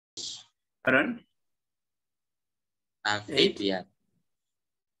Pardon? Amphibia.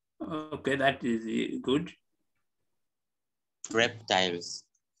 Okay, that is good. Reptiles.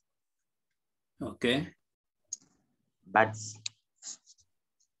 Okay. Birds.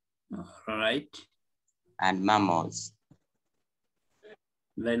 All right. And mammals.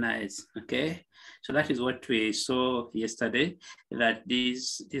 Very nice. Okay. So that is what we saw yesterday, that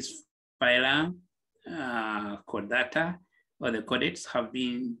this phylum Chordata, or the chordates, have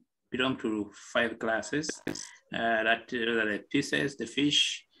been belong to 5 classes. That are the pieces, the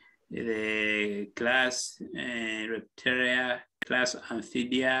fish, the class Reptilia, class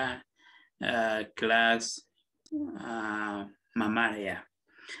Amphibia, class Mammalia.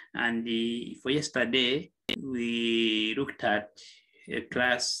 And for yesterday, we looked at a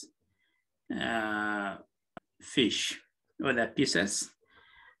class fish, or the pieces,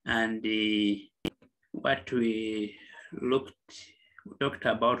 and what we talked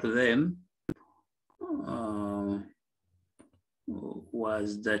about them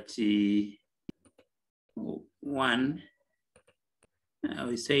was that one,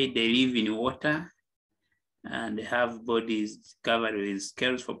 we say they live in water and have bodies covered with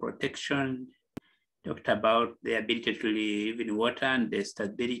scales for protection. Talked about the ability to live in water and the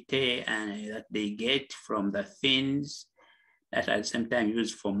stability and that they get from the fins that are sometimes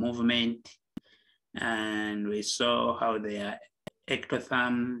used for movement. And we saw how they are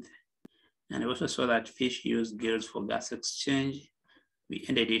ectotherms. And we also saw that fish use gills for gas exchange. We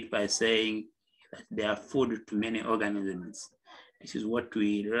ended it by saying that they are food to many organisms. This is what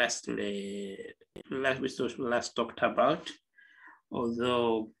we last talked about,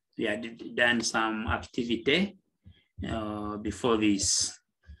 although we had done some activity before this.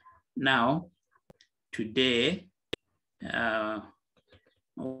 Now, today, we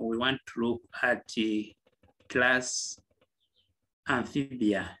want to look at the class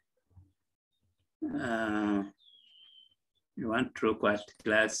Amphibia. We want to look at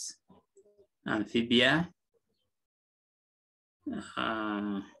class Amphibia.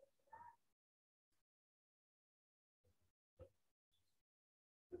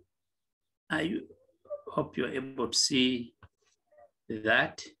 I hope you're able to see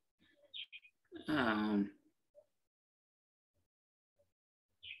that.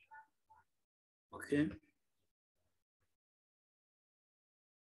 Okay.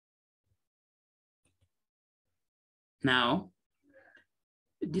 Now,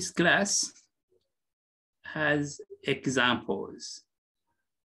 this class has examples,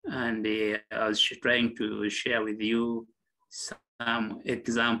 and I was trying to share with you some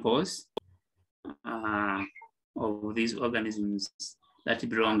examples of these organisms that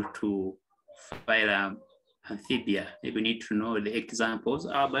belong to phylum Amphibia. We need to know the examples.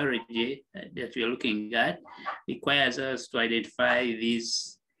 Our biology that we are looking at requires us to identify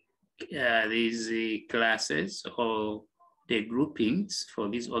these classes or the groupings for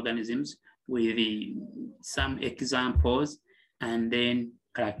these organisms with some examples and then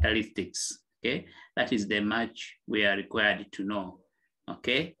characteristics. Okay, that is the much we are required to know.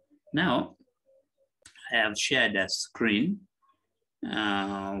 Okay, now I have shared a screen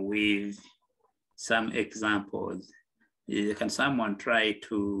with some examples. Can someone try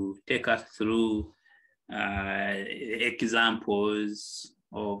to take us through examples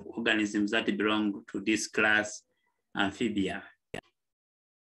of organisms that belong to this class Amphibia?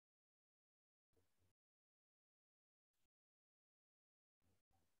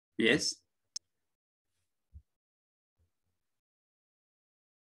 Yes.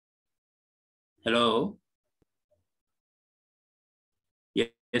 Hello.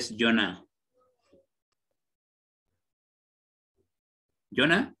 Yes, Jonah.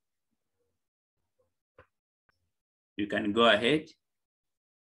 Jonah, you can go ahead.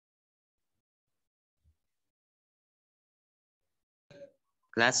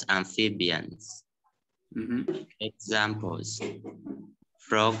 Class amphibians. Examples: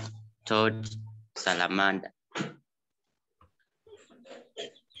 frog, toad, salamander.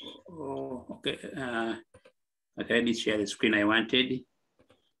 Oh, okay. Okay, let me share the screen I wanted.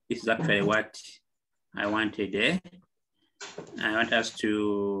 This is actually what I wanted. I want us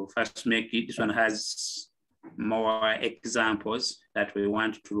to first make it. This one has more examples that we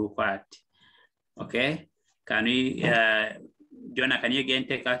want to look at. Okay, can we, Jonah, can you again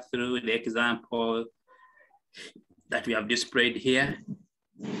take us through the example that we have displayed here?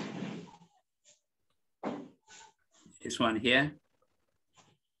 This one here.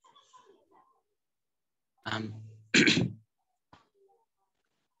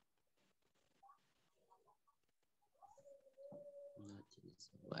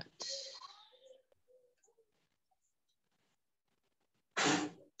 What?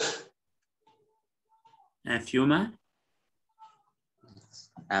 Amphibia.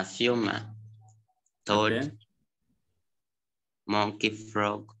 Amphibia, toad, Okay. monkey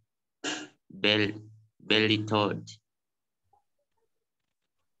frog, belly toad.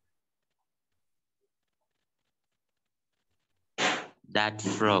 That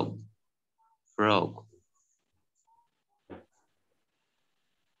frog,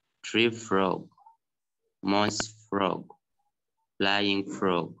 tree frog, moss frog, flying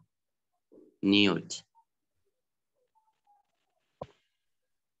frog, newt.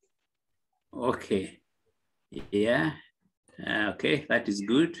 Okay. Yeah. Okay, that is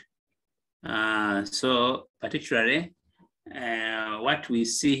good. So particularly, what we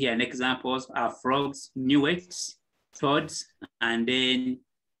see here in examples are frogs, newts, toads, and then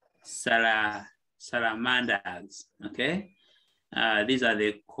salamanders. Okay. These are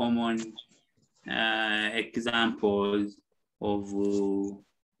the common examples of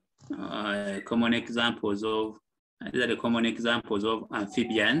these are the common examples of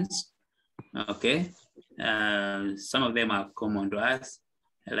amphibians. Okay, some of them are common to us,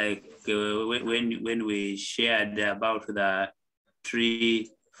 like when we shared about the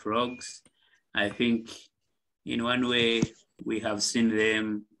tree frogs. I think in one way we have seen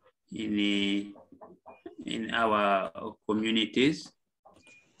them in our communities.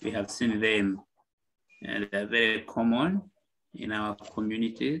 We have seen them, and they're very common in our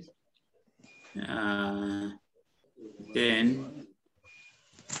communities. Then,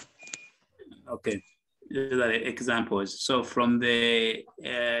 okay, these are the examples. So from the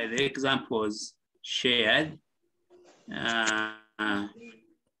examples shared,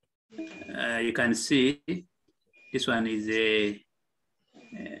 you can see this one is the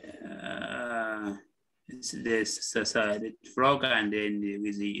frog, and then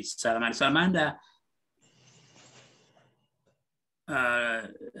with the salamander. Salamander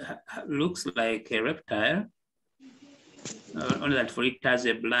looks like a reptile, only that for it has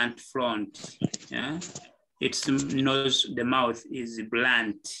a blunt front. Yeah, its nose, the mouth is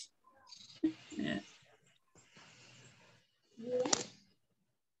blunt. Yeah.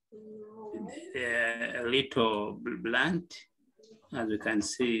 A little blunt, as we can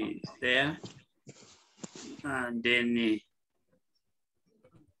see there. And then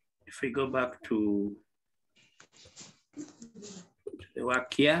if we go back to the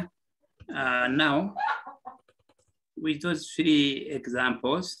work here, now with those three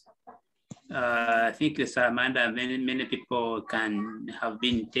examples, I think the salamander, many people can have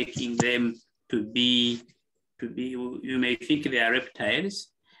been taking them to be, you may think they are reptiles,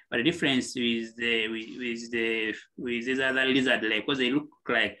 but the difference with these other lizard-like, because they look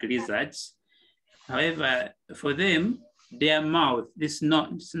like lizards. However, for them, their mouth, this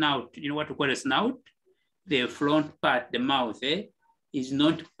snout, you know what we call a snout? The front part, the mouth, is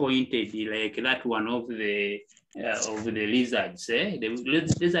not pointed like that one of the lizards. The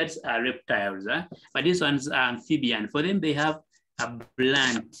lizards are reptiles, but these ones are amphibian. For them, they have a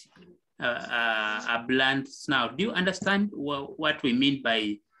blunt snout. Do you understand what we mean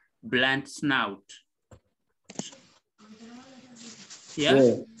by blunt snout?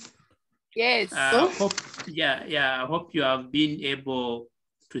 Yeah. Yes. I hope you have been able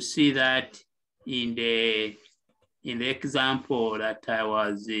to see that in the example that I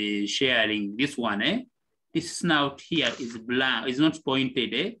was sharing. This one, this snout here is blank, is not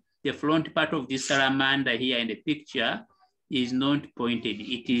pointed. The front part of this salamander here in the picture is not pointed.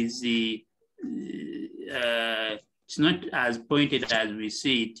 It is it's not as pointed as we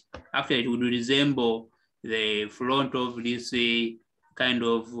see it. Actually, it would resemble the front of this kind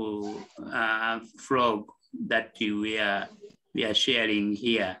of frog that we are sharing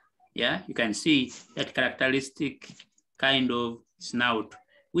here. Yeah, you can see that characteristic kind of snout,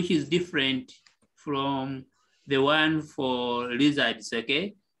 which is different from the one for lizards,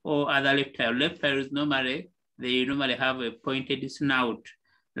 okay, or other reptiles. Reptiles normally have a pointed snout,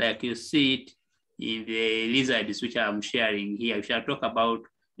 like you see it in the lizards, which I'm sharing here. We shall talk about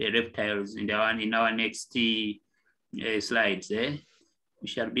the reptiles in our next slides. We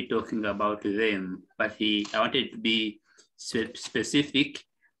shall be talking about them, but I wanted to be specific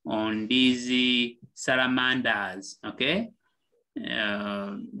on these salamanders, okay?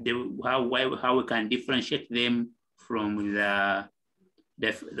 How we can differentiate them from the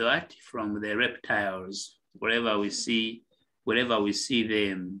reptiles, wherever we see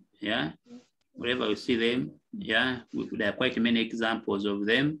them, yeah? Wherever we see them, yeah? There are quite many examples of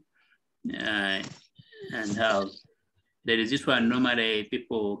them, and how there is this one. Normally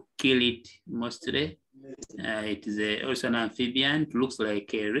people kill it mostly. It is also an amphibian. It looks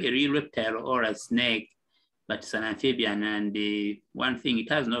like a real reptile or a snake, but it's an amphibian. And one thing,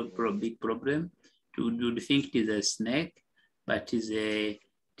 it has no big problem. would think it is a snake, but it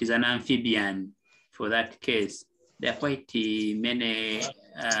is an amphibian for that case. There are quite many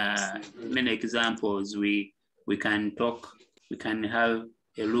examples we can have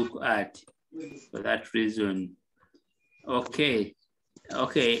a look at for that reason. Okay,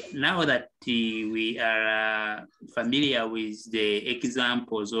 now that we are familiar with the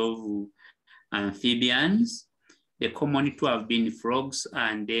examples of amphibians, the common two have been frogs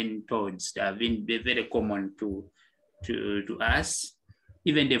and then toads. They have been very common to us.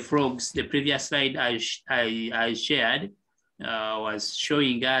 Even the frogs, the previous slide I shared was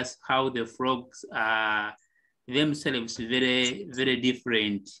showing us how the frogs are themselves very, very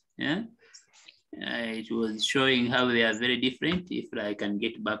different. Yeah? It was showing how they are very different. If I can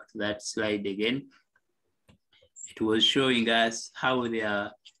get back to that slide again, it was showing us how they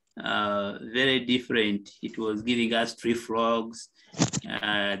are very different. It was giving us tree frogs,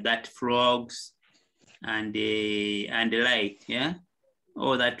 that frogs, and the like. Yeah,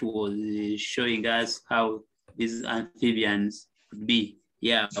 all that was showing us how these amphibians could be.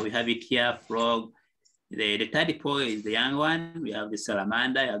 Yeah, we have it here: frog. The tadpole is the young one. We have the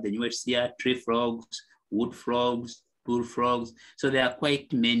salamander, we have the newest here, tree frogs, wood frogs, bullfrogs. So there are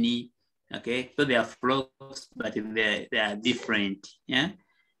quite many. Okay, so they are frogs, but they are different. Yeah,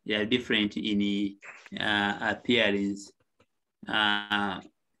 they are different in appearance.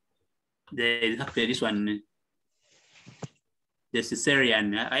 There's actually this one, the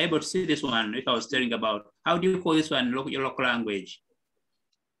Caesarean. Are you able to see this one? If I was telling about, how do you call this one in your local language?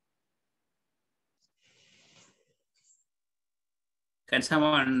 Can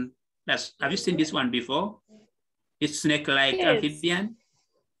someone, have you seen this one before? It's snake-like amphibian.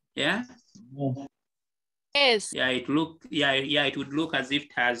 Yeah. Yes. Yeah, it would look as if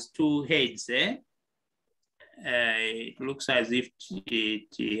it has two heads. It looks as if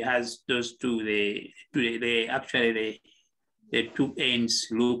it has those two. Actually the two ends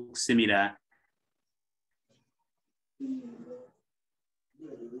look similar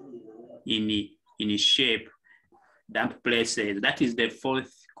in shape. Damp places. That is the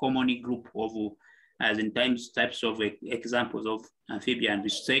fourth common group of, as in types of examples of amphibians. We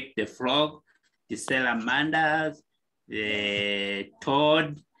take the frog, the salamanders, the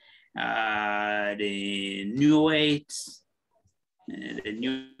toad, the nuates,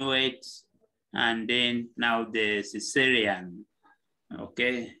 and then now the Caesarean.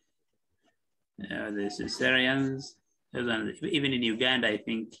 Okay, the Caesareans. Even in Uganda, I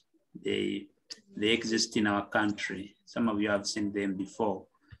think they exist in our country. Some of you have seen them before.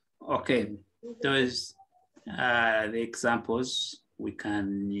 Okay, those are the examples we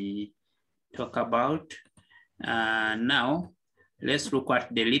can talk about. Now, let's look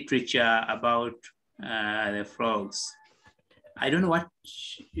at the literature about the frogs. I don't know whether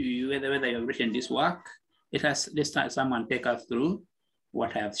you've written this work. Let's start someone take us through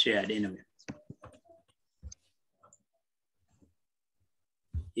what I have shared anyway.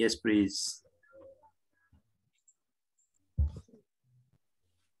 Yes, please.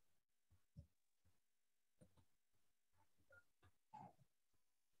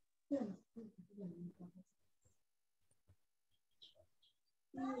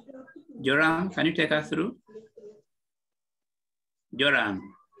 Joram, can you take us through?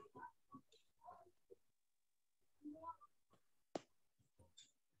 Joram.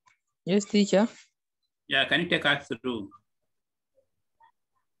 Yes, teacher. Yeah, can you take us through?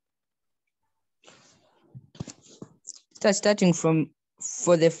 Starting from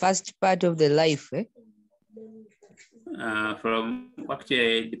for the first part of the life. From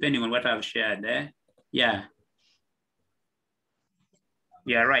actually, depending on what I've shared, yeah.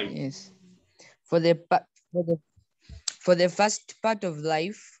 Yeah, right. Yes. For the first part of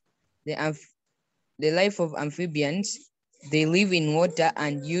life, the life of amphibians, they live in water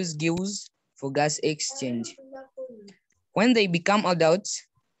and use gills for gas exchange. When they become adults,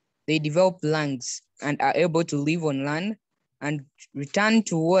 they develop lungs and are able to live on land and return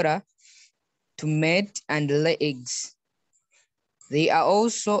to water to mate and lay eggs. They are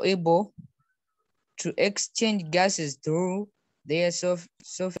also able to exchange gases through their soft,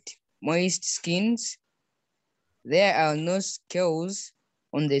 moist skins. There are no scales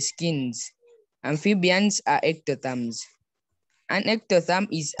on the skins. Amphibians are ectotherms. An ectotherm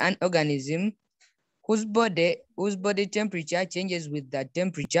is an organism whose body temperature changes with the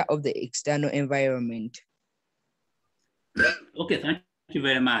temperature of the external environment. Okay, thank you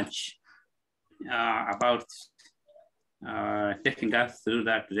very much about taking us through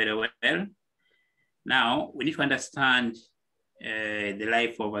that very well. Now, we need to understand the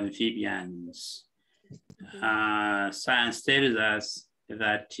life of amphibians. Science tells us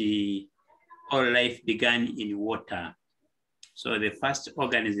that all life began in water. So the first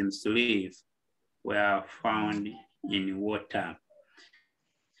organisms to live were found in water.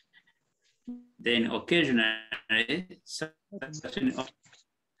 Then occasionally, certain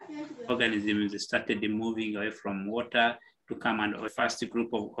organisms started moving away from water to come on the first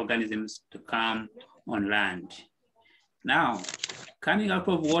group of organisms to come on land. Now, coming out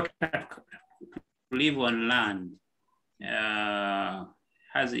of water to live on land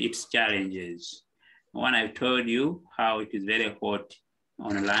has its challenges. One, I told you how it is very hot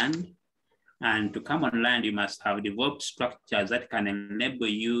on land. And to come on land, you must have developed structures that can enable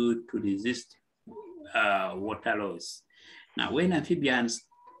you to resist water loss. Now, when amphibians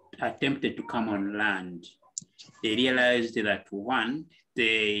attempted to come on land, they realized that one,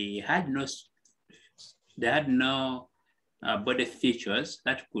 they had no body features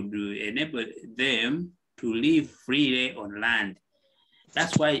that could enable them to live freely on land.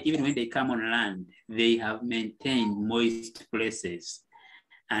 That's why even when they come on land, they have maintained moist places,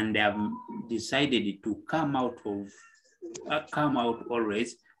 and they have decided to come out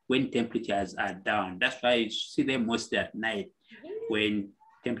always when temperatures are down. That's why you see them mostly at night when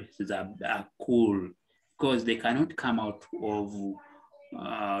temperatures are cool, because they cannot come out of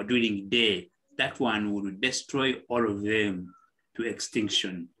during day. That one will destroy all of them to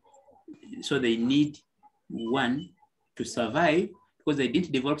extinction. So they need one to survive, because they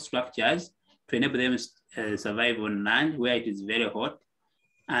didn't develop structures to enable them survive on land where it is very hot.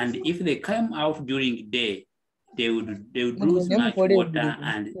 And if they come out during day, they would lose much water,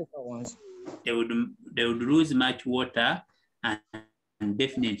 and they would lose much water, and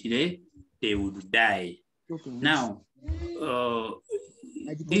definitely they would die. Now,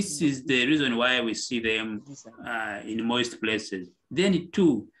 this is the reason why we see them in moist places. Then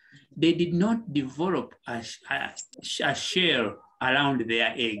two, they did not develop a shell around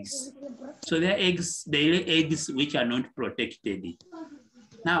their eggs. So their eggs, they lay eggs which are not protected.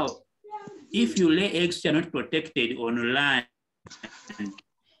 Now, if you lay eggs which are not protected on land,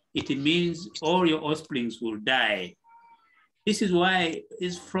 it means all your offsprings will die. This is why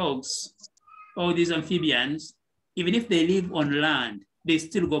these frogs, all these amphibians, even if they live on land, they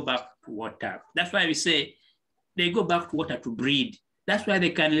still go back to water. That's why we say they go back to water to breed. That's why they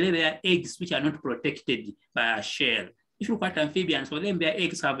can lay their eggs which are not protected by a shell. If you look at amphibians, for them, their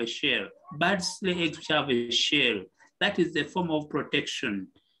eggs have a shell. Birds lay eggs which have a shell. That is the form of protection,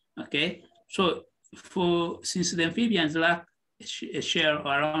 okay? So since the amphibians lack a shell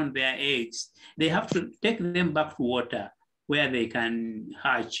around their eggs, they have to take them back to water where they can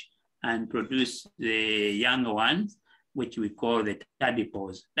hatch and produce the younger ones, which we call the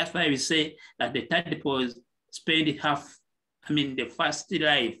tadpoles. That's why we say that the tadpoles spend the first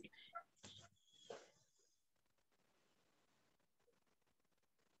life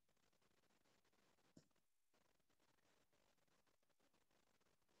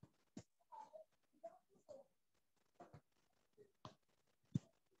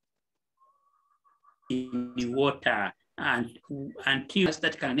in the water, and until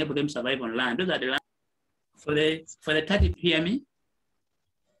that can enable them survive on land. Those are the land. For the tadpole, hear me?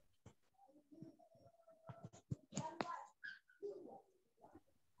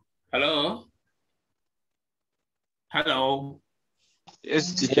 Hello? Hello?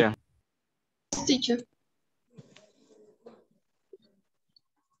 Yes, teacher. Teacher.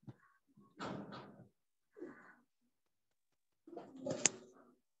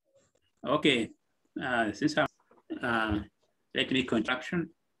 Okay. Since I'm technical contraction,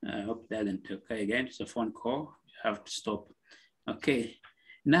 I hope that doesn't occur again. It's a phone call. You have to stop. Okay.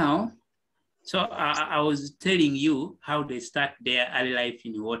 Now, so I was telling you how they start their early life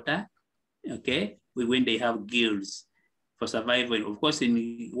in water, okay, when they have gills for survival. Of course,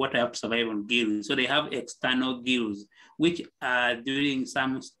 in water, have to survive on gills. So they have external gills, which during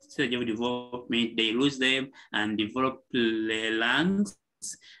some stage of development, they lose them and develop lungs.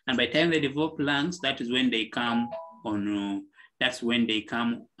 And by the time they develop lungs, that is when they come on. That's when they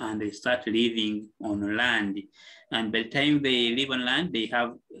come and they start living on land. And by the time they live on land, they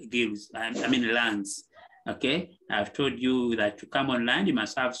have gills, lungs. Okay, I've told you that to come on land, you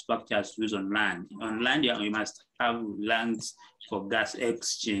must have structures to use on land. On land, you must have lungs for gas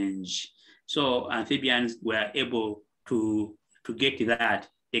exchange. So amphibians were able to get that.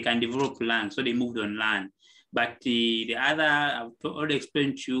 They can develop lungs, so they moved on land. But the other, I've already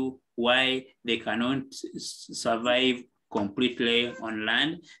explained to you why they cannot survive completely on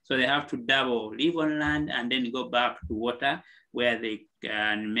land. So they have to live on land and then go back to water where they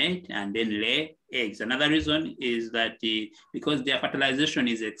can mate and then lay eggs. Another reason is that because their fertilization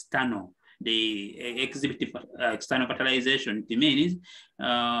is external, they exhibit external fertilization. It means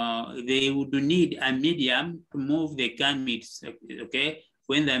they would need a medium to move the gametes, okay?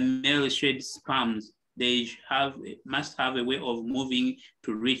 When the male sheds sperms, they must have a way of moving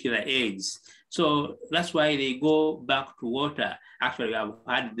to reach the eggs. So that's why they go back to water. Actually, I've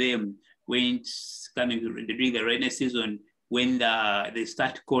had them when it's coming during the rainy season, when they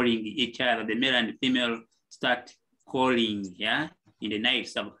start calling each other, the male and the female start calling, yeah, in the night.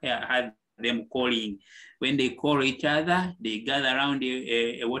 So I had them calling. When they call each other, they gather around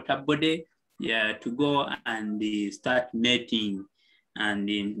a water body, yeah, to go and they start mating. And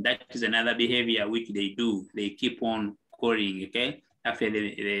that is another behavior which they do. They keep on calling, okay? After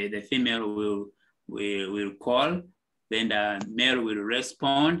the female will call, then the male will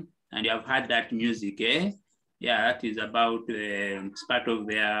respond, and you have heard that music, eh? Yeah, that is about it's part of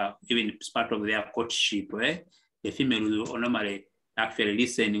their, even it's part of their courtship, eh? The female will normally actually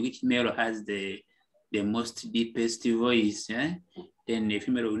listen which male has the most deepest voice, eh? Then the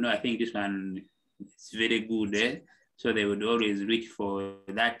female will know, I think this one is very good, eh? So they would always reach for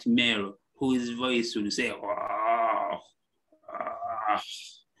that male whose voice would say, oh, oh.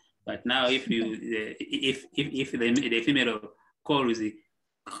 But now if you if the female calls it,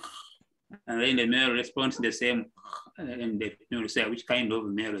 and then the male responds the same, and the female will say, which kind of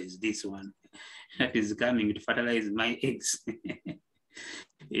male is this one that is coming to fertilize my eggs?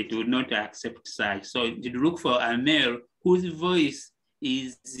 It would not accept such. So you look for a male whose voice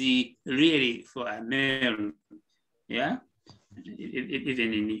is really for a male. Yeah,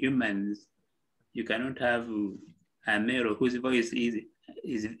 even in humans, you cannot have a male whose voice is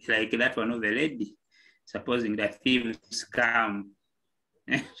like that one of the lady. Supposing that thieves come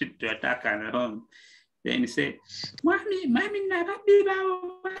to attack her home, then you say, "Mommy, the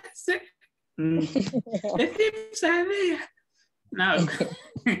thieves are there." Now,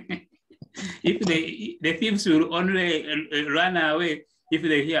 if the thieves will only run away if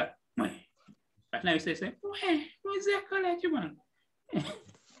they hear. But now you say, what's that college one?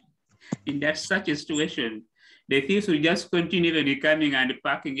 In that such a situation, the thieves will just continue even coming and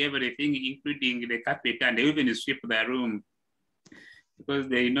packing everything, including the carpet, and they even sweep the room because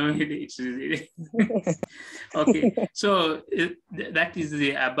they know it's okay. So that is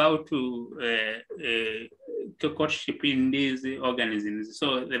about to courtship in these organisms.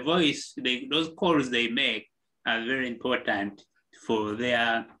 So the voice, those calls they make are very important for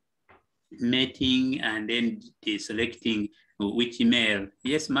their mating and then selecting which male.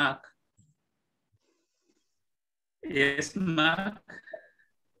 Yes, Mark? Yes, Mark?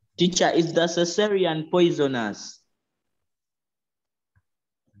 Teacher, is the cesarean poisonous?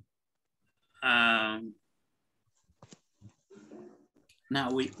 Now,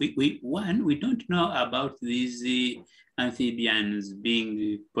 we don't know about these amphibians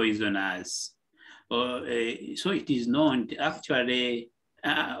being poisonous. So it is known actually,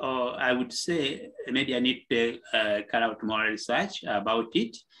 or I would say maybe I need to carry out more research about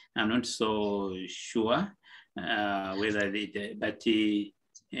it. I'm not so sure whether it, but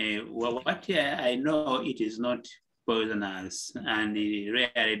what I know, it is not poisonous, and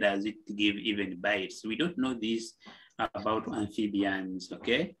rarely does it give even bites. We don't know this about amphibians,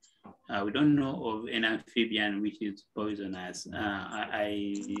 okay? We don't know of an amphibian which is poisonous.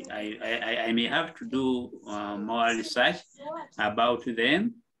 I may have to do more research about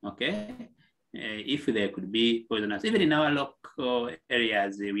them, okay? If they could be poisonous. Even in our local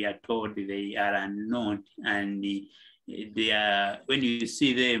areas, we are told they are unknown, and they are, when you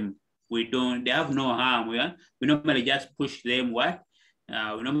see them, they have no harm. We normally just push them, we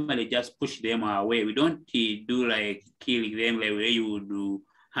normally just push them away. We don't do like killing them like way you would do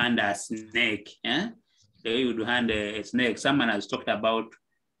hand a snake. Yeah? The way you would hand a snake. Someone has talked about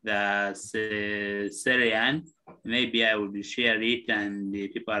the cesarean. Maybe I would share it and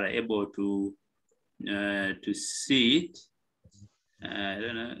people are able to see it. I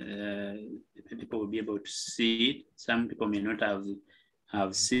don't know, people will be able to see it. Some people may not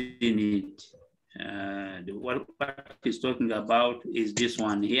have seen it. What he's talking about is this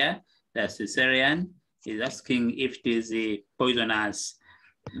one here, the cesarean. He's asking if it is poisonous.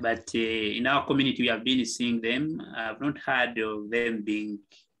 But in our community, we have been seeing them. I've not heard of them being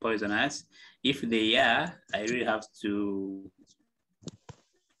poisonous. If they are, I really have to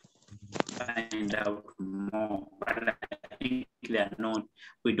find out more. But I think they are not.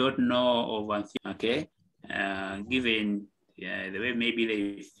 We don't know of one thing, okay? Given the way maybe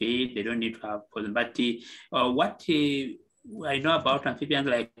they feed, they don't need to have poison. But what I know about amphibians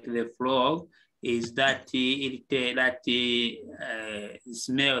like the frog is that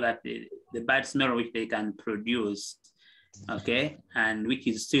smell, that the bad smell which they can produce, okay, and which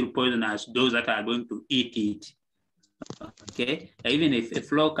is still poisonous, those that are going to eat it. Okay, even if a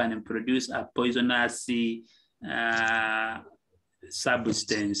frog can produce a poisonous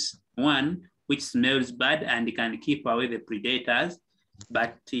substance, one which smells bad and can keep away the predators,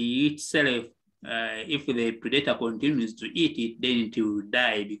 but itself, if the predator continues to eat it, then it will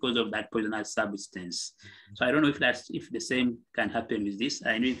die because of that poisonous substance. So I don't know if the same can happen with this.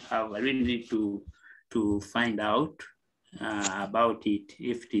 I really need to find out about it,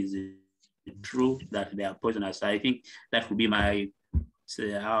 if it is true that they are poisonous. I think that would be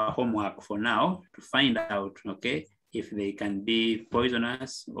our homework for now, to find out, okay, if they can be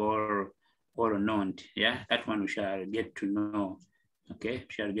poisonous or not. Yeah, that one we shall get to know. Okay, we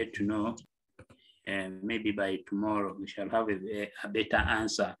shall get to know. And maybe by tomorrow we shall have a better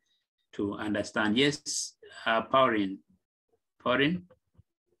answer to understand. Yes, Pauline.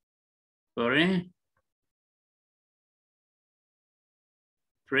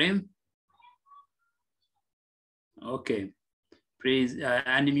 Frame. Okay, please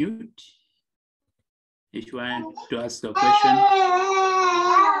unmute if you want to ask a question.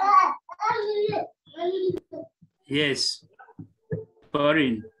 Yes,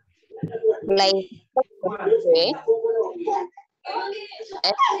 Pauline. Like, okay.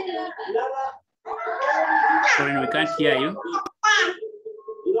 Pauline, we can't hear you.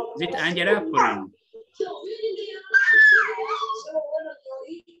 Is it Angela, Pauline?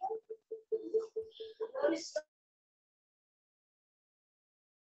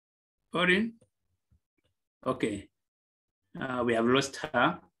 Pauline? Okay. We have lost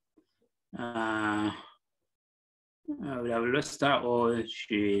her. We have lost her, or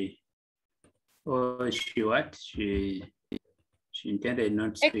she what? She intended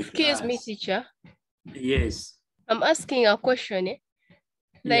not to speak. Excuse me, teacher. Yes. I'm asking a question.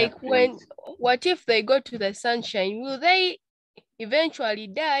 Like, yeah, what if they go to the sunshine? Will they eventually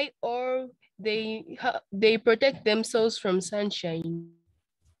die, or they protect themselves from sunshine?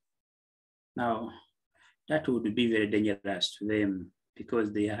 Now, that would be very dangerous to them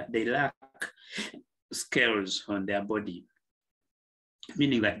because they lack scales on their body,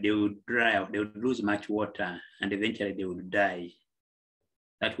 meaning that they would dry out, they would lose much water, and eventually they would die.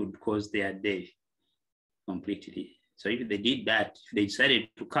 That would cause their death completely. So if they did that, if they decided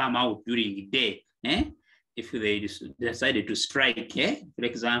to come out during the day, if they decided to strike, for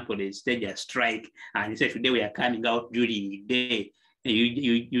example, they stage a strike and they say today we are coming out during the day,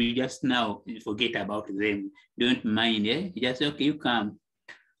 you just now forget about them. Don't mind, You just say, okay, you come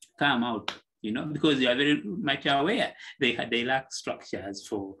out, because you are very much aware they lack structures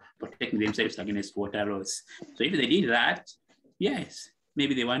for protecting themselves against water loss. So if they did that, yes,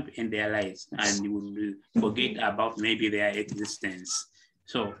 maybe they want to end their lives and would forget about maybe their existence.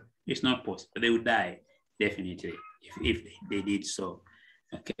 So it's not possible. They would die, definitely, if they did so.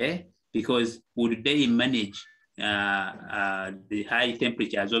 Okay? Because would they manage the high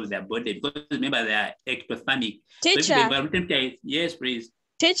temperatures of their body? Because remember, they are ectothermic. Teacher. So if the environment temperature, yes, please.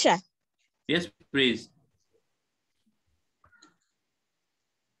 Teacher. Yes, please.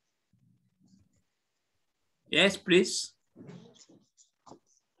 Yes, please.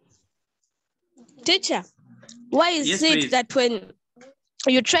 Teacher, why is Yes, it please. that when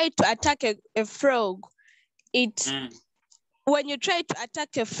you try to attack a frog, when you try to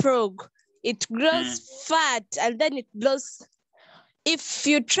attack a frog, it grows fat and then it grows. If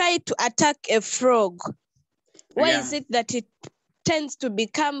you try to attack a frog, why is it that it tends to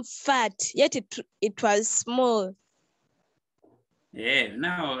become fat, yet it was small? Yeah,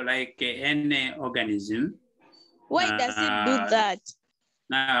 now like any organism. Why does it do that?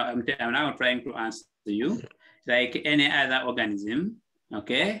 Now I'm now trying to answer you. Like any other organism,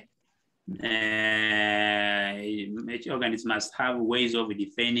 okay? Each organism must have ways of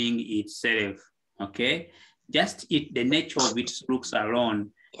defending itself, okay? Just the nature of its looks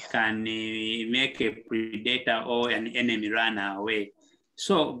alone can make a predator or an enemy run away.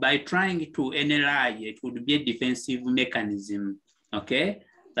 So by trying to enlarge, it would be a defensive mechanism, okay?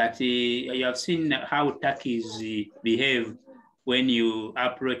 That you have seen how turkeys behave when you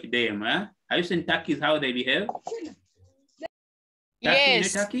approach them. Have you seen turkeys, how they behave?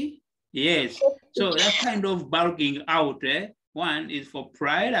 Yes. Turkey? Yes. So that kind of bulking out, one is for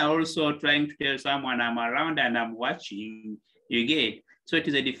pride, and also trying to tell someone I'm around and I'm watching, you get. So it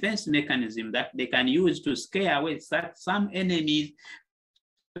is a defense mechanism that they can use to scare away some enemies.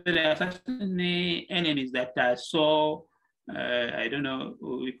 So there are certain enemies that are so, I don't know,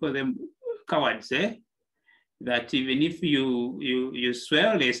 we call them cowards, that even if you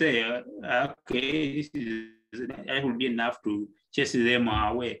swear, they say, okay, this is that will be enough to chase them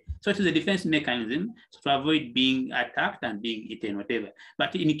away. So it is a defense mechanism to avoid being attacked and being eaten, whatever.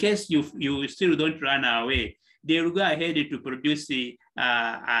 But in case you still don't run away, they will go ahead to produce a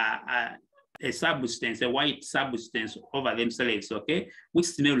substance, a white substance over themselves, okay, which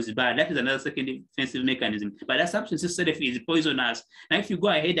smells bad. That is another second defensive mechanism. But that substance itself is poisonous. Now, if you go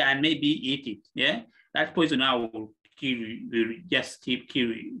ahead and maybe eat it, yeah, that poison now will kill, will just keep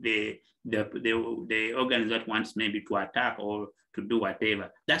killing the organism that wants maybe to attack or to do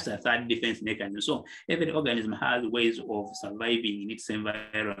whatever. That's the third defense mechanism. So every organism has ways of surviving in its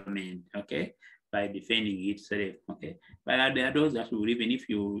environment, okay, by defending itself, okay. But there are those that will, even if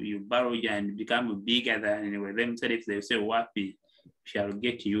you burrow and become bigger than themselves, they say, "Wapi shall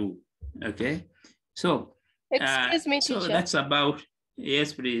get you," okay. So, Excuse me, so teacher. that's about,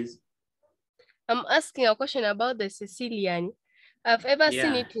 yes, please. I'm asking a question about the Sicilian. I've ever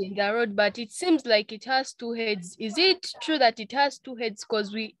seen it in the road, but it seems like it has two heads. Is it true that it has two heads?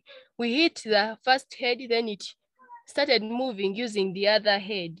 Because we hit the first head, then it started moving using the other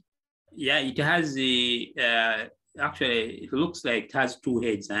head. Yeah, it has actually, it looks like it has two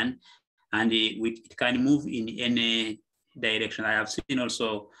heads, and it can move in any direction. I have seen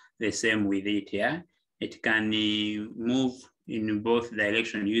also the same with it. Yeah, it can move in both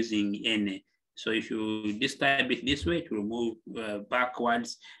directions using any. So if you describe it this way, it will move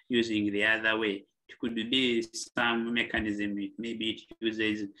backwards using the other way. It could be some mechanism. Maybe it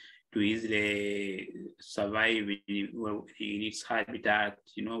uses to easily survive in its habitat,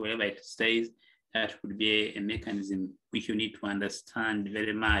 wherever it stays. That would be a mechanism which you need to understand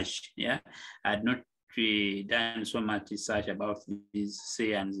very much. Yeah, I had not done so much research about these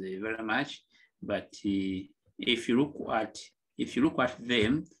Sicilians very much, but if you look at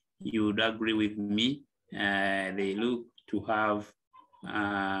them, you would agree with me. They look to have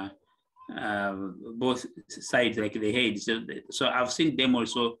both sides, like the head. So I've seen them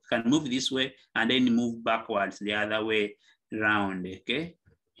also can move this way and then move backwards the other way around. Okay,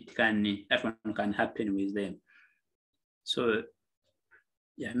 that one can happen with them. So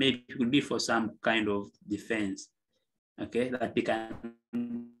yeah, maybe it could be for some kind of defense. Okay, that they can,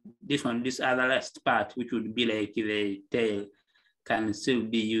 this other last part, which would be like the tail, can still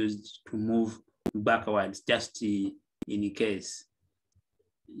be used to move backwards just in case.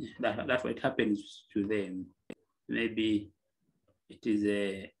 That's what happens to them. Maybe it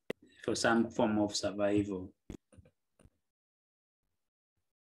is for some form of survival.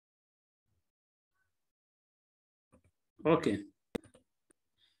 Okay.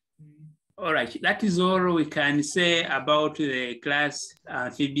 All right, that is all we can say about the class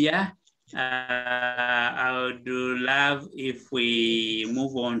Amphibia. I would love if we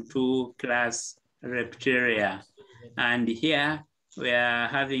move on to class Reptilia. And here we are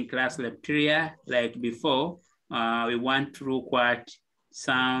having class Reptilia like before. We want to look at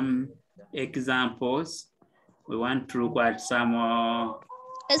some examples. We want to look at some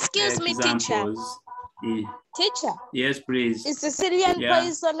Excuse me, teacher. Teacher. Yes, please. Is Sicilian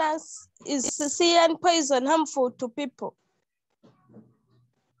poisonous? Is Sicilian poison harmful to people?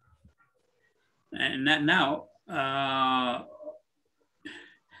 And now,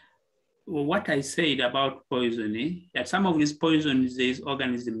 what I said about poisoning, that some of these poisons these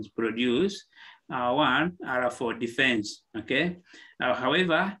organisms produce, one are for defense, okay?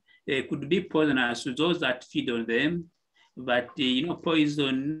 However, they could be poisonous to those that feed on them, but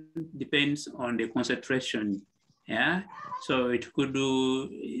poison depends on the concentration, yeah? So it could do,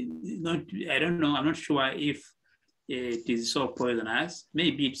 I don't know, I'm not sure if it is so poisonous.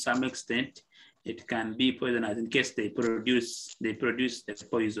 Maybe to some extent, it can be poisonous in case they produce the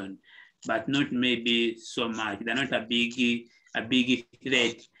poison, but not maybe so much. They're not a big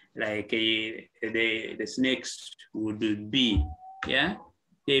threat like the snakes would be. Yeah,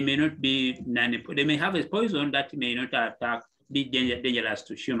 they may not be they may have a poison that may not be dangerous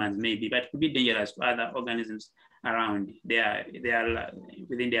to humans maybe, but could be dangerous to other organisms around. They are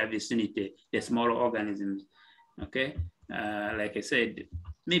within their vicinity, the smaller organisms. Okay, like I said,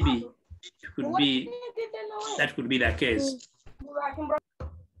 maybe that could be the case.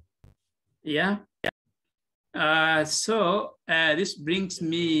 Yeah. So this brings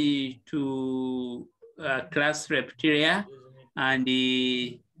me to class Reptilia, and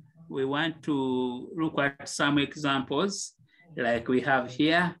we want to look at some examples like we have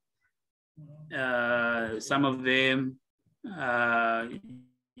here. Some of them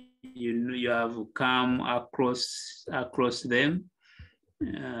you have come across them.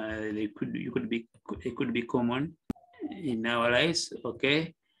 They could be common in our lives.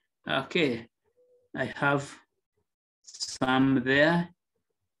 Okay, I have some there.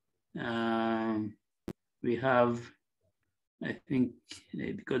 we have, I think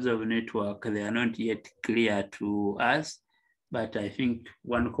because of network, they are not yet clear to us, but I think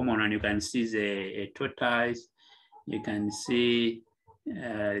one common one you can see is a tortoise, you can see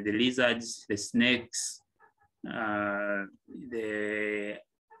the lizards, the snakes, the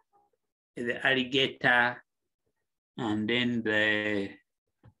alligator, and then the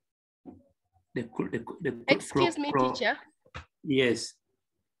Excuse me, teacher. Yes.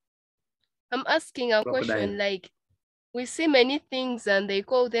 I'm asking a Crocodile. question, like, we see many things and they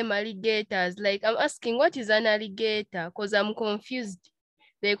call them alligators. Like, I'm asking, what is an alligator? Because I'm confused.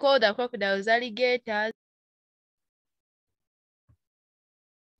 They call the crocodiles alligators.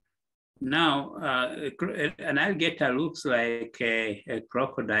 Now, an alligator looks like a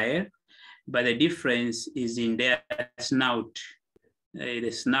crocodile, but the difference is in their snout.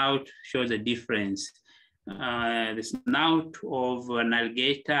 The snout shows a difference. The snout of an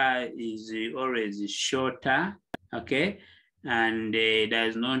alligator is always shorter, okay, and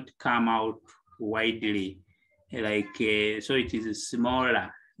does not come out widely, like so it is smaller.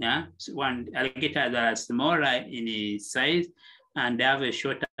 Yeah, so one alligators are smaller in size, and they have a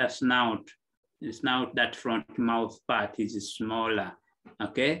shorter snout. The snout, that front mouth part, is smaller,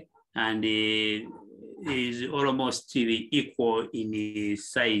 okay, and is almost equal in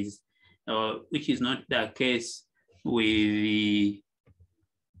size, which is not the case with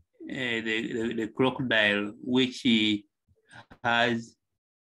the crocodile, which has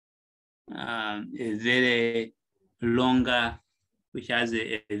a very longer,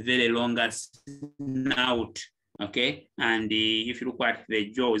 snout, okay? And if you look at the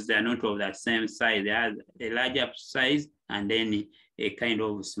jaws, they are not of the same size. They have a larger size and then a kind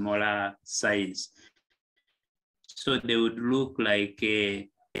of smaller size. So they would look like the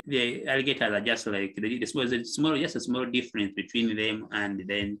alligators are just like just a small difference between them and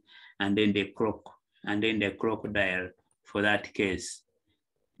then the crocodile for that case.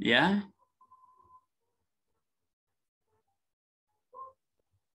 Yeah.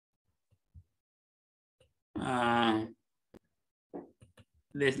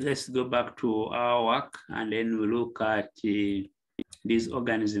 Let's go back to our work and then we look at these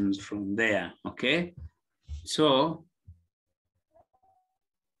organisms from there. Okay. So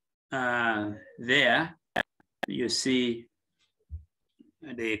there you see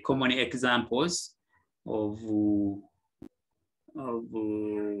the common examples of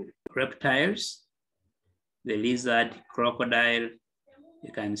reptiles, the lizard, crocodile.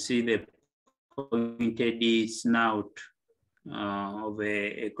 You can see the pointed snout of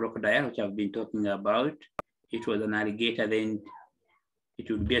a crocodile, which I've been talking about. It was an alligator, then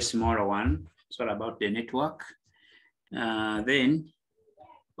it would be a smaller one. It's all about the network. Then,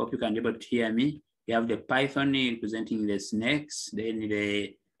 hope you can be able to hear me. You have the python representing the snakes, then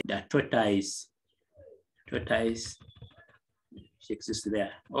the tortoise. Tortoise exists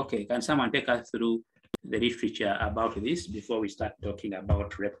there. Okay, can someone take us through the literature about this before we start talking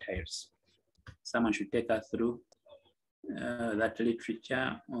about reptiles? Someone should take us through that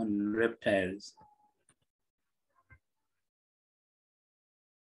literature on reptiles.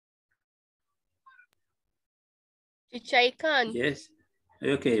 Teacher, I can. Yes.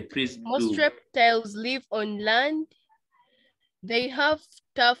 Okay, please do. Most reptiles live on land. They have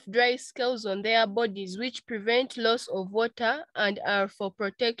tough, dry scales on their bodies, which prevent loss of water and are for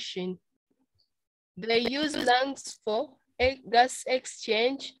protection. They use lungs for gas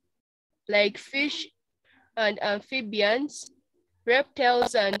exchange, like fish and amphibians,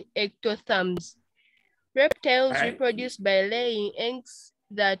 reptiles, and ectotherms. Reptiles reproduce by laying eggs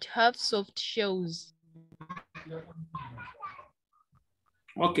that have soft shells.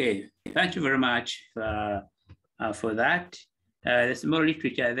 Okay, thank you very much for that. The small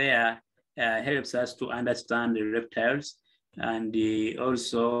literature there helps us to understand the reptiles and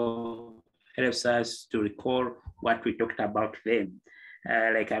also helps us to recall what we talked about them.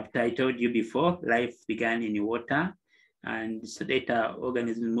 Like I told you before, life began in water and so later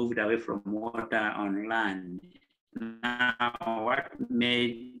organisms moved away from water on land. Now, what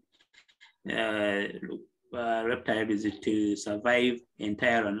made reptiles to survive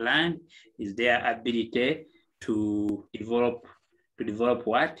entire on land is their ability to develop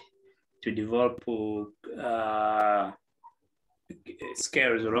what? To develop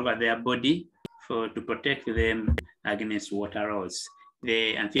scales all over their body to protect them against water loss.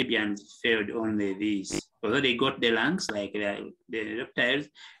 The amphibians failed only this. Although they got the lungs, like the reptiles,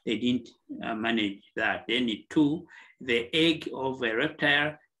 they didn't manage that. Then two, the egg of a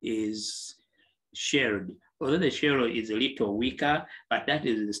reptile is shelled. Although the shell is a little weaker, but that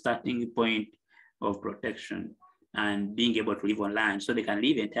is the starting point of protection. and being able to live on land. So they can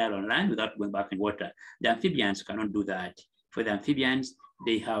live entirely on land without going back in water. The amphibians cannot do that. For the amphibians,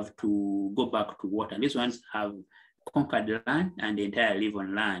 they have to go back to water. These ones have conquered land and they entirely live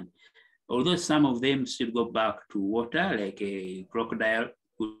on land. Although some of them still go back to water, like a crocodile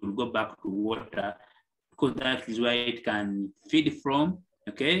will go back to water because that is where it can feed from.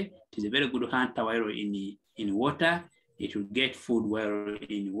 Okay, it is a very good hunter while in water. It will get food while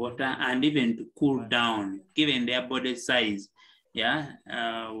in water, and even to cool down, given their body size. Yeah,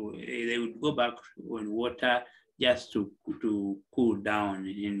 they would go back in water just to cool down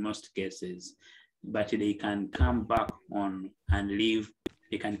in most cases, but they can come back on and live.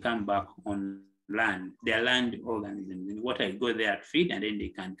 They can come back on land. They are land organisms. In water, go there to feed, and then they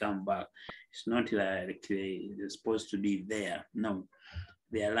can come back. It's not like they're supposed to live there. No,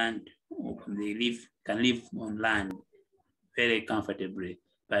 they are land. They can live on land very comfortably,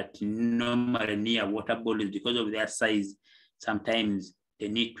 but normally near water bodies, because of their size, sometimes they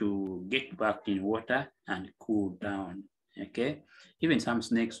need to get back in water and cool down. Okay, even some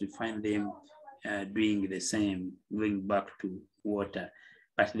snakes, we find them doing the same, going back to water,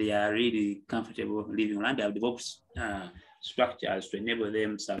 but they are really comfortable living on land. They have developed structures to enable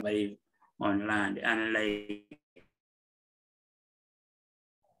them survive on land, unlike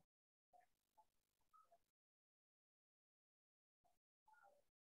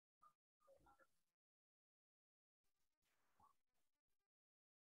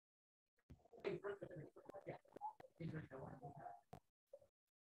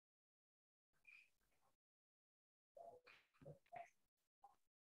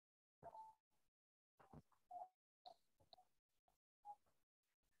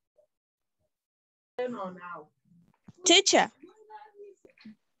Teacher.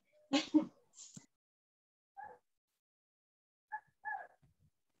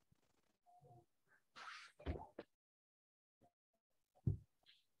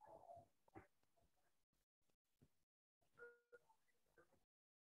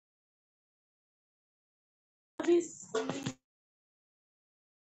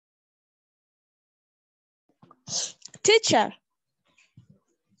 Teacher.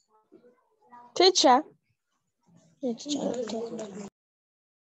 Teacher.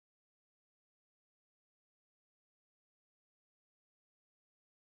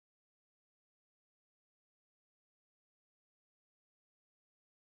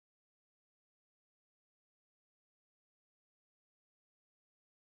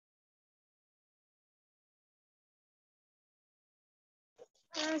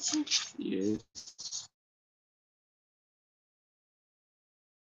 Yes.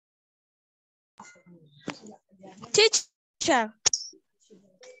 Teacher.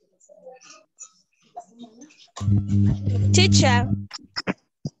 Teacher.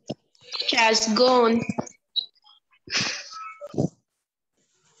 She has gone.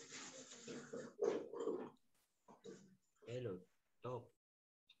 Hello, talk,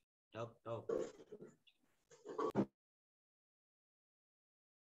 talk.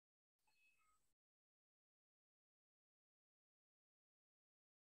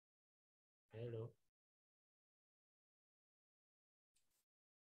 Hello.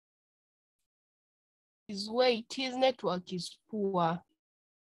 His weight, his network is poor.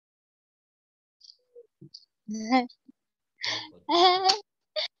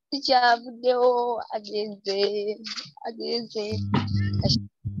 Cyavudeho ageze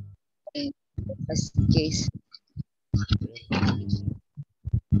case.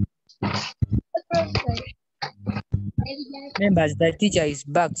 Members, the teacher is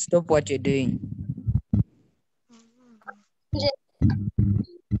back. Stop what you're doing.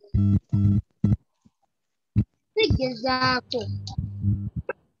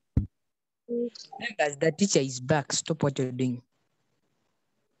 Members, the teacher is back. Stop what you're doing.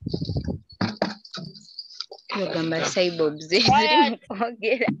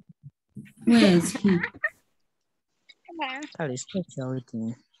 Where is he? Kale, stop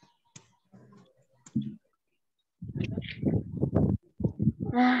shouting.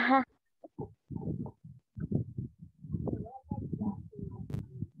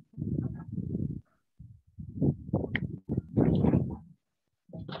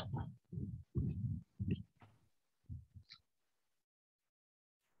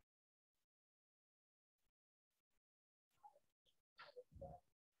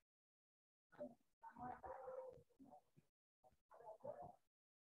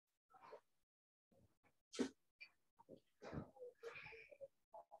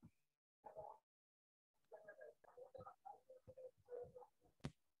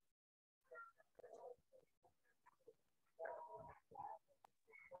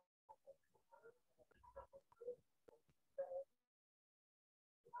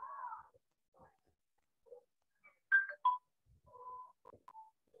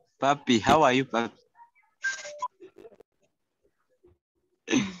 Papi, how are you, Papi?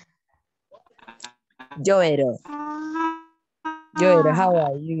 Joel, Joel, how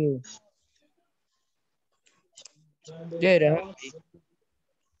are you? Joel, how are you?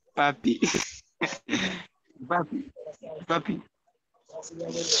 Papi. Papi. Papi.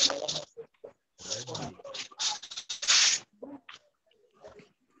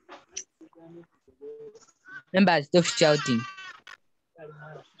 Remember, stop shouting.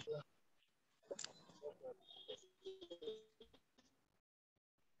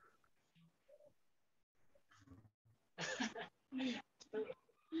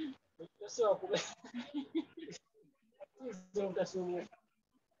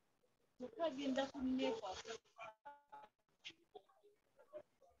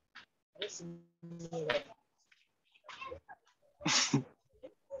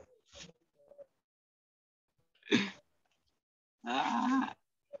 Ah,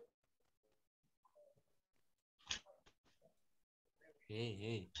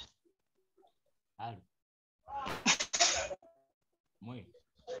 Hey. Halo. Moi.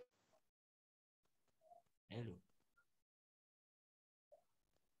 Hello.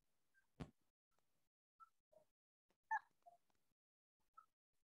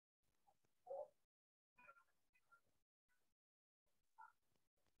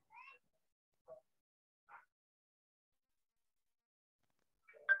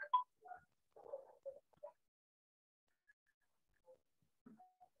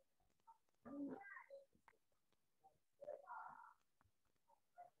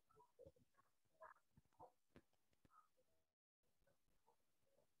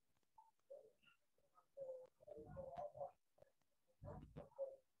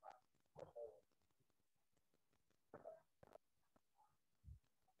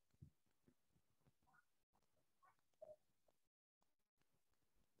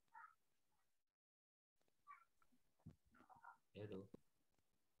 Hello.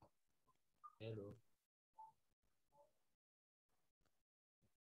 Hello.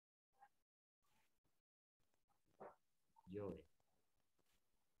 Joel.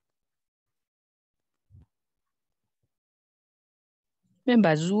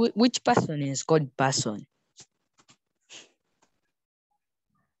 Remember, which person is called person?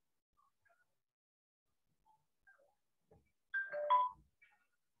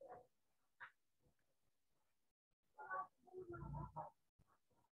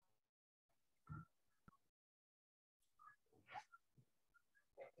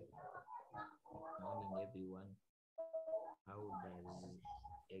 Morning, everyone. How does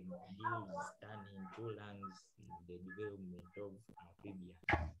a gill stand in two lungs in the development of amphibia?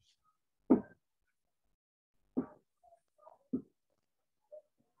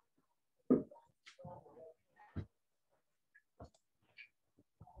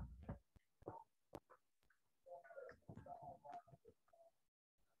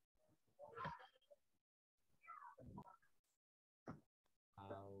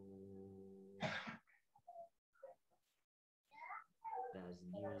 How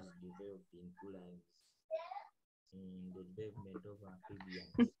does gills develop in two lungs in the development of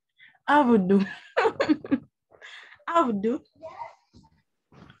amphibians? Abdu. Abdu.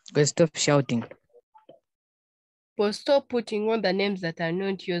 Go stop shouting. But stop putting all the names that are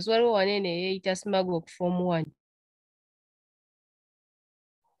not yours. Waliwo wanene yeeyita Smuggle Form 1.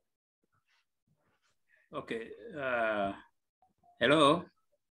 Okay. Hello.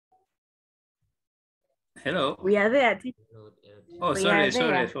 Hello. We are there. Hello, LT. Oh, We are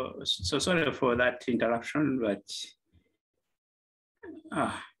sorry there. sorry for that interruption, but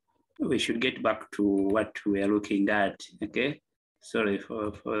we should get back to what we are looking at. Okay. Sorry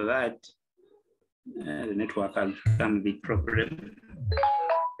for that. The network has become a big problem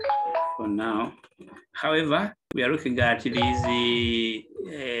for now. However, we are looking at these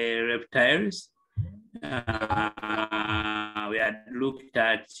reptiles. We had looked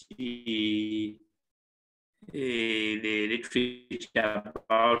at the literature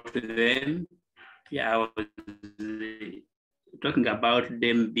about them. Yeah, I was talking about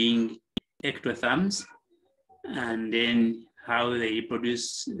them being ectotherms, and then how they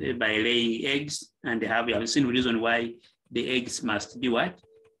reproduce by laying eggs, and they have seen reason why the eggs must be what?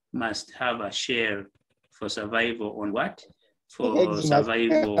 Must have a shell for survival on what? For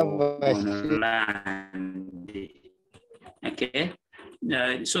survival on land. Okay.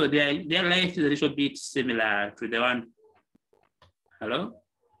 So their life is a little bit similar to the one. Hello?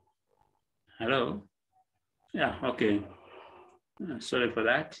 Hello? Yeah, okay. Sorry for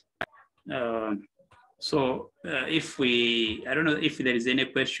that. If I don't know if there is any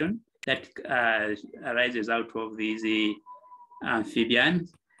question that arises out of these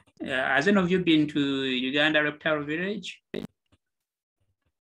amphibians. Has any of you been to Uganda Reptile Village?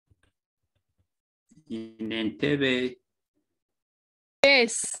 In Entebbe?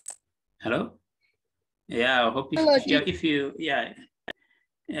 Yes. Hello? Yeah, I hope if you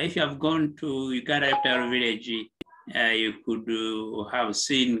have gone to Uganda Reptile Village, you could have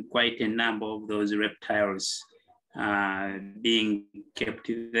seen quite a number of those reptiles being kept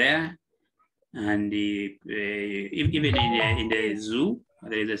there. And even in the zoo,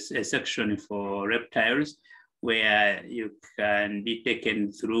 there is a section for reptiles where you can be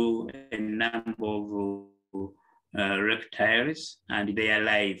taken through a number of reptiles, and they are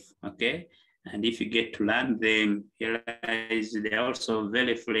alive, okay? And if you get to learn them, you realize they're also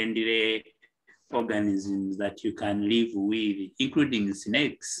very friendly organisms that you can live with, including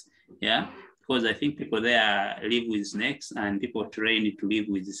snakes, yeah? Because I think people there live with snakes, and people trained to live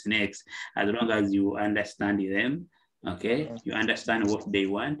with snakes as long as you understand them, okay? Yes. You understand what they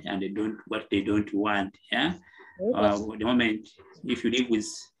want and what they don't want, yeah? The moment, if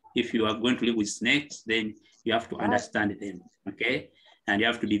you are going to live with snakes, then you have to understand them, okay? And you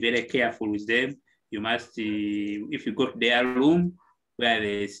have to be very careful with them. You must, if you go to their room where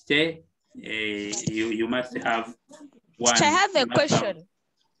they stay, you must have one. I have a question.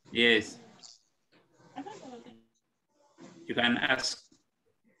 Yes. You can ask.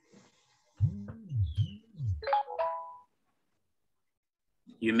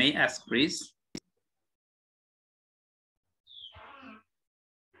 You may ask, please.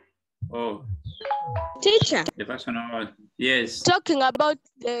 Oh. Teacher. The person, yes. Talking about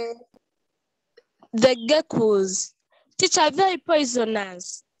the geckos. Teacher, are they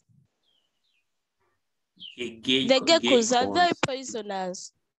poisonous? The geckos, are they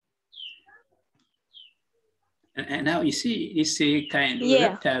poisonous? And now you see, this kind of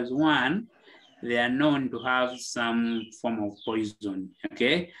reptiles, one, they are known to have some form of poison,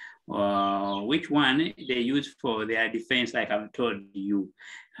 okay? Which one they use for their defense, like I've told you.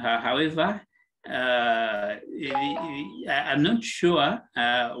 However, I'm not sure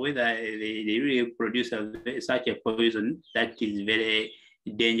whether they really produce such a poison that is very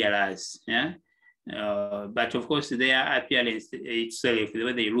dangerous, yeah? But of course, their appearance itself, the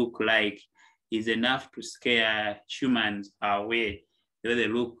way they look like, is enough to scare humans away. The way they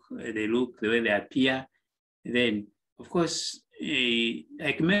look, the way they appear. Then, of course,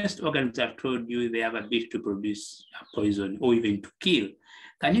 like most organisms I've told you, they have a ability to produce a poison or even to kill.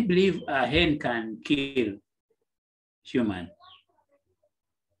 Can you believe a hen can kill human?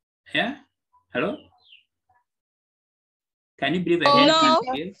 Yeah? Hello? Can you believe a hen can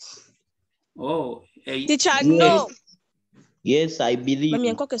kill? Oh, teacher, no. Yes, I believe.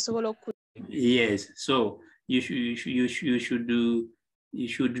 Yes, so you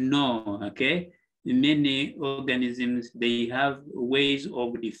should know, okay? Many organisms, they have ways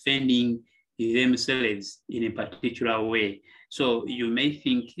of defending themselves in a particular way. So you may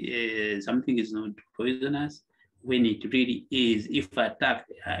think something is not poisonous when it really is, if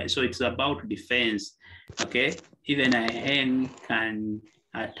attacked. So it's about defense, okay? Even a hen can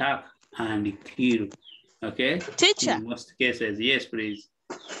attack and kill, okay? Teacher. In most cases, yes, please.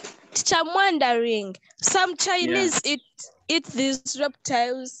 Teacher, I'm wondering, some Chinese eat these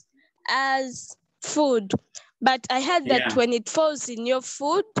reptiles as food, but I heard that when it falls in your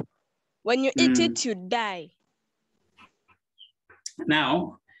food, when you eat it, you die.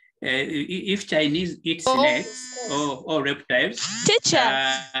 Now, if Chinese eat snakes or reptiles, teacher,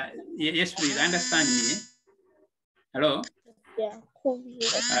 yes, please understand me. Hello. Yeah.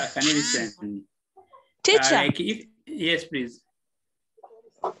 Can you listen? Teacher. Like if, yes, please.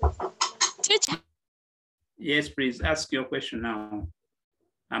 Teacher. Yes, please ask your question now.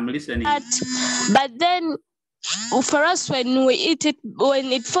 I'm listening. But then, for us, when we eat it,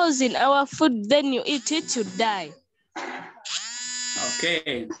 when it falls in our food, then you eat it, you die.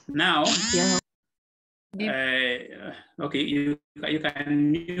 Okay, now, okay, you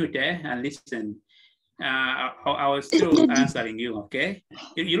can mute and listen. I was still answering you, okay?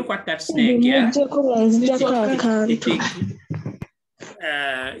 You look at that snake, yeah?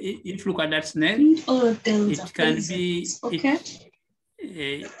 If you look at that snake, it can be,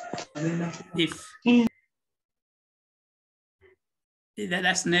 if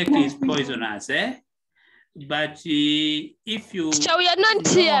that snake is poisonous, eh? But if you we are not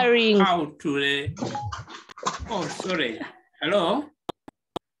hearing how to, oh, sorry, hello?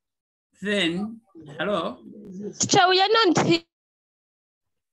 Then, hello? We are not hearing.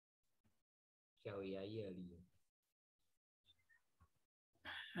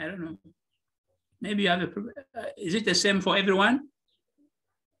 I don't know. Maybe you have a problem. Is it the same for everyone?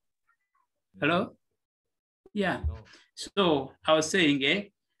 Hello? Yeah. So I was saying,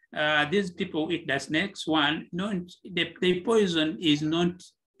 these people eat the snakes. One, the poison is not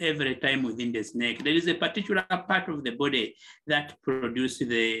every time within the snake. There is a particular part of the body that produces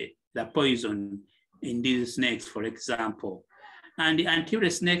the poison in these snakes, for example. And until the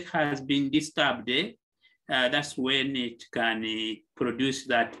snake has been disturbed, that's when it can produce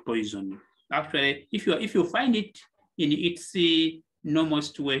that poison. Actually, if you find it in its normal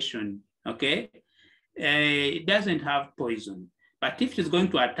situation, okay, it doesn't have poison. But if it's going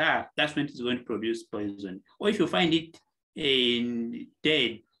to attack, that's when it's going to produce poison. Or if you find it in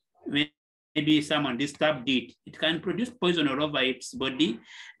dead, maybe someone disturbed it, it can produce poison all over its body.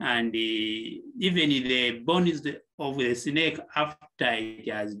 And even the bones of the snake after it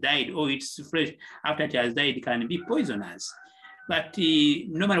has died, or it's fresh after it has died, can be poisonous. But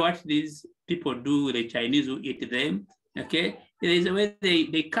no matter what these people do, the Chinese who eat them, okay, there is a way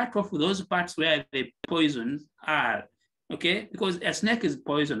they cut off those parts where the poisons are, okay? Because a snake is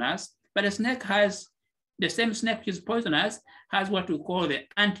poisonous, but a snake has, the same snake which is poisonous has what we call the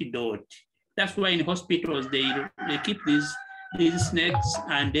antidote. That's why in hospitals, they keep these snakes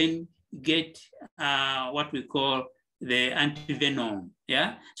and then get what we call the antivenom,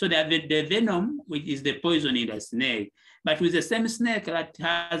 yeah? So the venom, which is the poison in the snake, but with the same snake that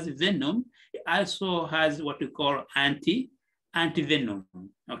has venom, it also has what we call antivenom,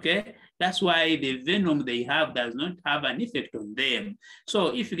 okay? That's why the venom they have does not have an effect on them.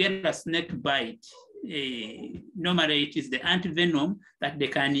 So if you get a snake bite, normally it is the antivenom that they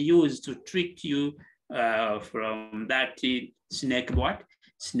can use to treat you from that snake bite.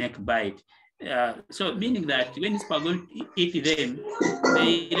 So meaning that when people are going to eat them,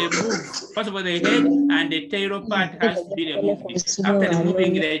 they remove, first of all, the head and the tail part has to be removed. After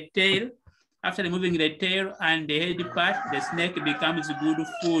removing the tail and the head part, the snake becomes good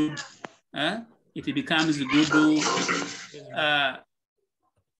food. It becomes good.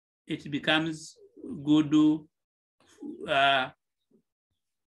 It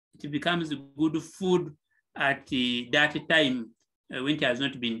becomes good food at that time when it has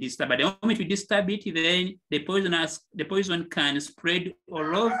not been disturbed. But the moment you disturb it, then the poison can spread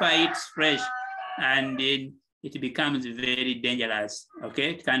all over its flesh, and then it becomes very dangerous.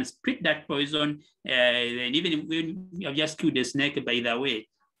 Okay, it can spread that poison. And even when you have just killed the snake, by the way,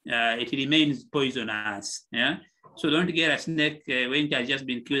 it remains poisonous. Yeah. So don't get a snake when it has just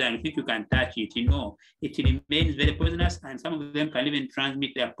been killed and think you can touch it. You know, it remains very poisonous, and some of them can even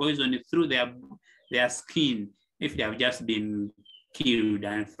transmit their poison through their skin if they have just been killed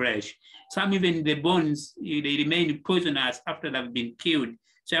and fresh. Some even the bones, they remain poisonous after they've been killed.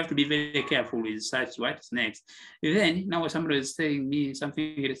 So you have to be very careful with such snakes. Then now somebody is saying me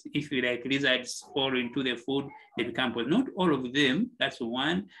something, if like lizards fall into the food, they become poisonous. Not all of them, that's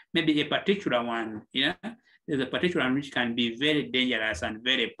one, maybe a particular one, yeah? There's a particular one which can be very dangerous and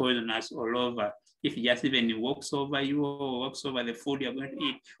very poisonous all over. If it just even walks over you or walks over the food you're going to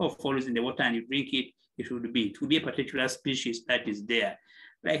eat or falls in the water and you drink it, it would be a particular species that is there.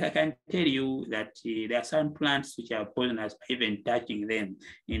 Like I can tell you that there are some plants which are poisonous by even touching them.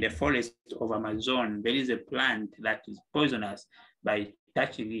 In the forest of Amazon, there is a plant that is poisonous by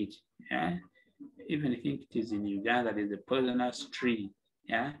touching it. Yeah? Even I think it is in Uganda, there's a poisonous tree.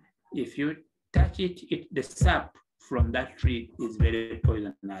 Yeah? If you touch it, the sap from that tree is very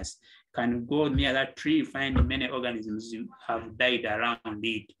poisonous. Can go near that tree, you find many organisms have died around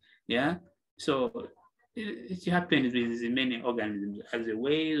it. Yeah? So it happens with many organisms as a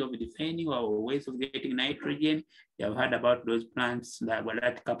way of defending or ways of getting nitrogen. You have heard about those plants that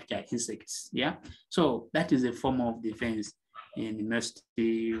capture insects. Yeah, so that is a form of defense in most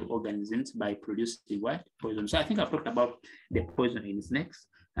organisms by producing what? Poison. So I think I've talked about the poison in snakes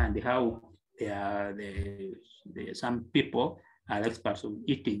and how some people are experts of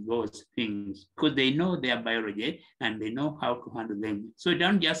eating those things because they know their biology and they know how to handle them. So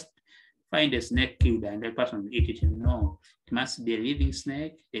don't just find a snake killed and the person will eat it. No, it must be a living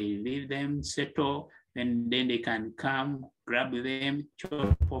snake. They leave them, settle, and then they can come, grab them,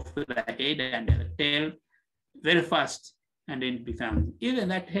 chop off the head and the tail very fast. And then it becomes, even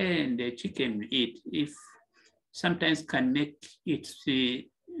that hen the chicken eat, if sometimes can make its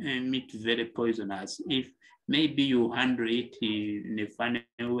meat very poisonous. If maybe you handle it in a funny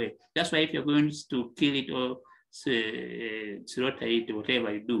way. That's why if you're going to kill it or slaughter it,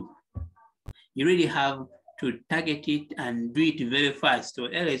 whatever you do, you really have to target it and do it very fast,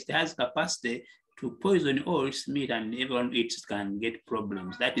 or else it has capacity to poison all its meat and everyone eats can get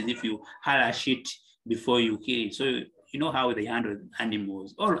problems. That is if you harass it before you kill it. So you know how they handle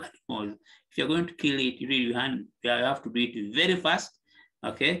animals, all animals. If you're going to kill it, you really you have to do it very fast,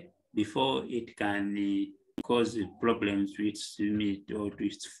 okay, before it can cause problems with meat or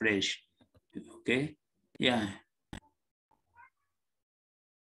with flesh. Okay, yeah.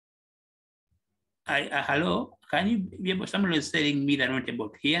 Hello, can you be able? Someone is telling me they're not able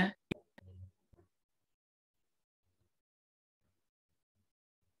to hear.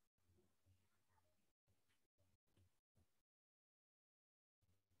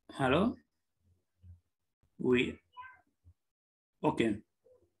 Hello. Okay.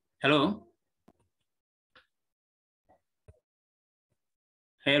 Hello.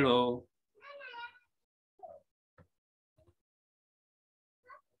 Hello.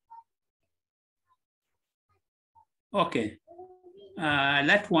 Okay.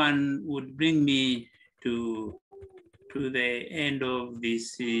 That one would bring me to the end of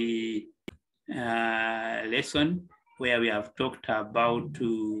this lesson, where we have talked about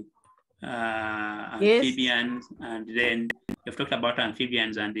amphibians, and then we've talked about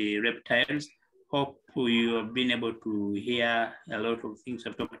amphibians and the reptiles. Hope you have been able to hear a lot of things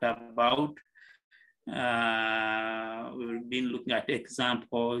I've talked about. We've been looking at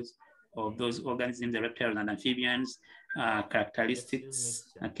examples of those organisms, the reptiles and amphibians,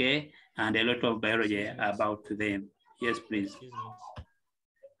 characteristics, okay, and a lot of biology about them. Yes, please.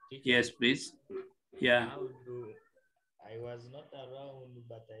 Yes, please. Yeah. I was not around,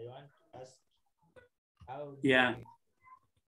 but I want to ask, how do yeah.